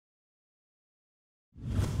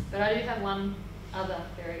But I do have one other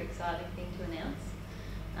very exciting thing to announce.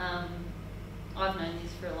 I've known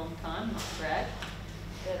this for a long time, not to brag,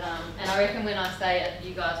 but, and I reckon when I say it,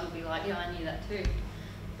 you guys will be like, yeah, I knew that too.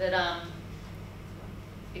 But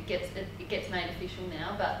it gets made official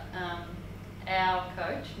now. But our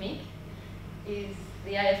coach, Mick, is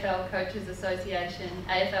the AFL Coaches Association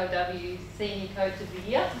AFLW Senior Coach of the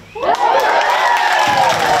Year.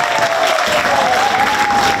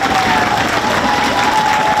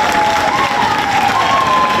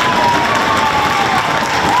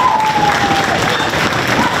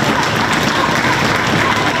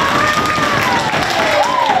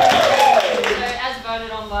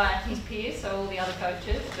 So all the other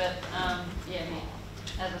coaches, but yeah,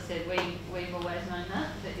 as I said, we've always known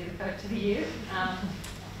that you're the Coach of the Year.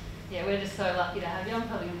 Yeah, we're just so lucky to have you. I'm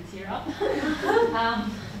probably going to tear up.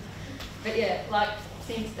 But yeah, like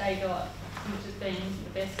since day dot, which has been the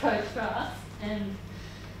best coach for us, and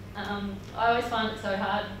I always find it so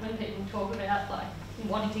hard when people talk about like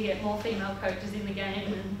wanting to get more female coaches in the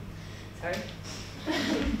game, and sorry.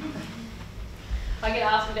 I get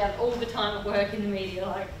asked about it all the time at work in the media,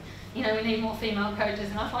 like, you know, we need more female coaches,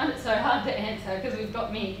 and I find it so hard to answer because we've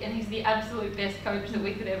got Mick and he's the absolute best coach that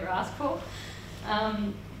we could ever ask for.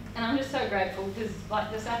 And I'm just so grateful because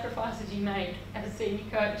like the sacrifices you made as a senior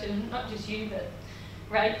coach, and not just you but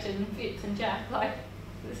Rach and Fitz and Jack, like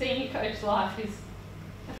the senior coach life is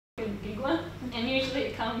a big one, and usually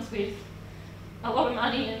it comes with a lot of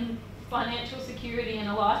money and financial security and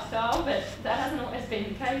a lifestyle, but that hasn't always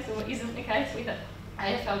been the case, or isn't the case with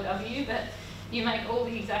AFLW, but you make all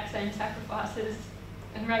the exact same sacrifices,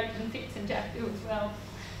 and Rach and Fitz and Jack do as well.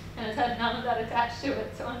 And it's had none of that attached to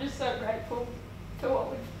it, so I'm just so grateful for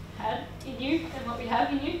what we've had in you and what we have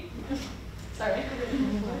in you. Sorry.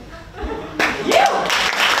 Yeah!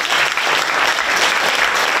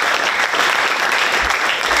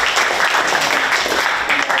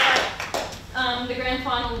 The grand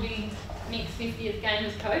final will be Mick's 50th game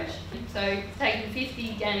as coach. So it's taken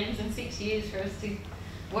 50 games and 6 years for us to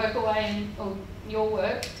work away or your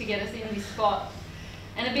work to get us in this spot.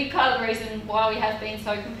 And a big part of the reason why we have been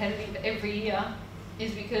so competitive every year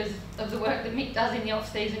is because of the work that Mick does in the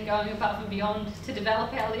off-season, going above and beyond to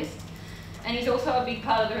develop our list. And he's also a big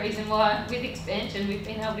part of the reason why, with expansion, we've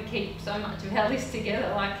been able to keep so much of our list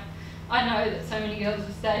together. Like, I know that so many girls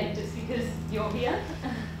have stayed just because you're here.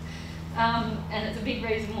 And it's a big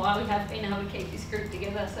reason why we have been able to keep this group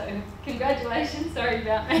together. So congratulations, sorry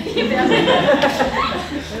about me about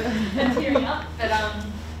tearing up. But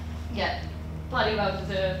yeah, bloody well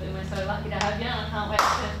deserved, and we're so lucky to have you, and I can't wait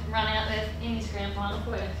to run out there in this grand final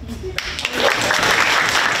for you.